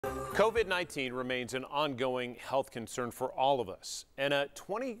COVID-19 remains an ongoing health concern for all of us, and a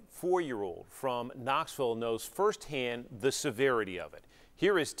 24-year-old from Knoxville knows firsthand the severity of it.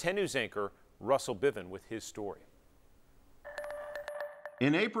 Here is 10 News anchor Russell Biven with his story.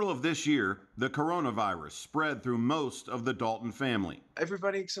 In April of this year, the coronavirus spread through most of the Dalton family.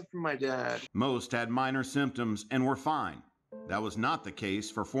 Everybody except for my dad. Most had minor symptoms and were fine. That was not the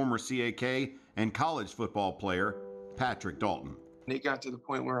case for former CAK and college football player Patrick Dalton. It got to the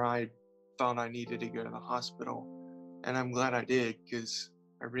point where I thought I needed to go to the hospital, and I'm glad I did because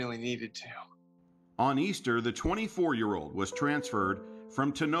I really needed to. On Easter, the 24-year-old was transferred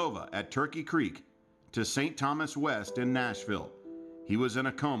from Tenova at Turkey Creek to St. Thomas West in Nashville. He was in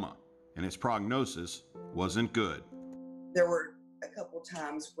a coma, and his prognosis wasn't good. There were a couple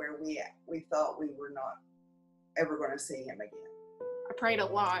times where we thought we were not ever going to see him again. I prayed a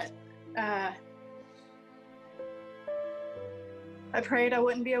lot. I prayed I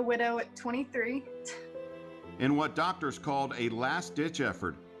wouldn't be a widow at 23. In what doctors called a last-ditch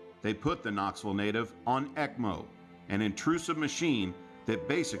effort, they put the Knoxville native on ECMO, an intrusive machine that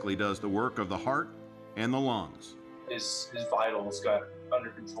basically does the work of the heart and the lungs. His vitals got under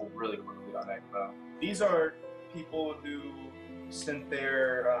control really quickly on ECMO. These are people who sent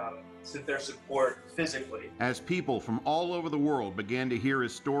their support physically. As people from all over the world began to hear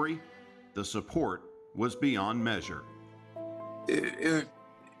his story, the support was beyond measure. It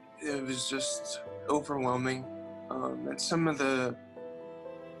was just overwhelming, and some of the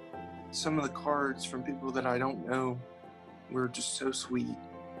cards from people that I don't know were just so sweet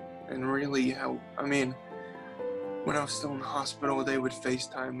and really helped. I mean, when I was still in the hospital, they would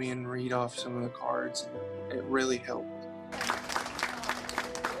FaceTime me and read off some of the cards, and it really helped.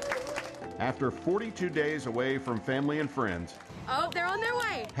 After 42 days away from family and friends, oh, they're on their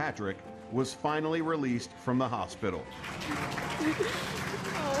way. Patrick was finally released from the hospital.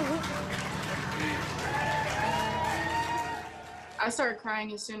 I started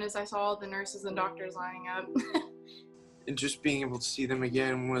crying as soon as I saw the nurses and doctors lining up. And just being able to see them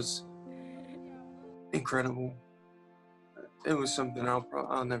again was incredible. It was something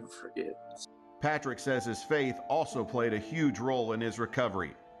I'll never forget. Patrick says his faith also played a huge role in his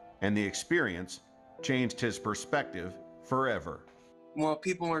recovery, and the experience changed his perspective forever. While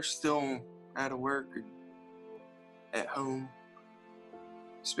people are still out of work or at home,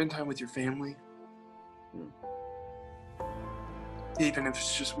 spend time with your family. Even if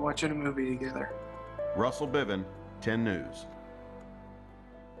it's just watching a movie together. Russell Biven, 10 News.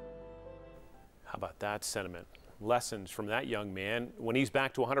 How about that sentiment? Lessons from that young man. When he's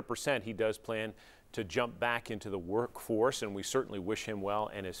back to 100%, he does plan to jump back into the workforce, and we certainly wish him well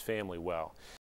and his family well.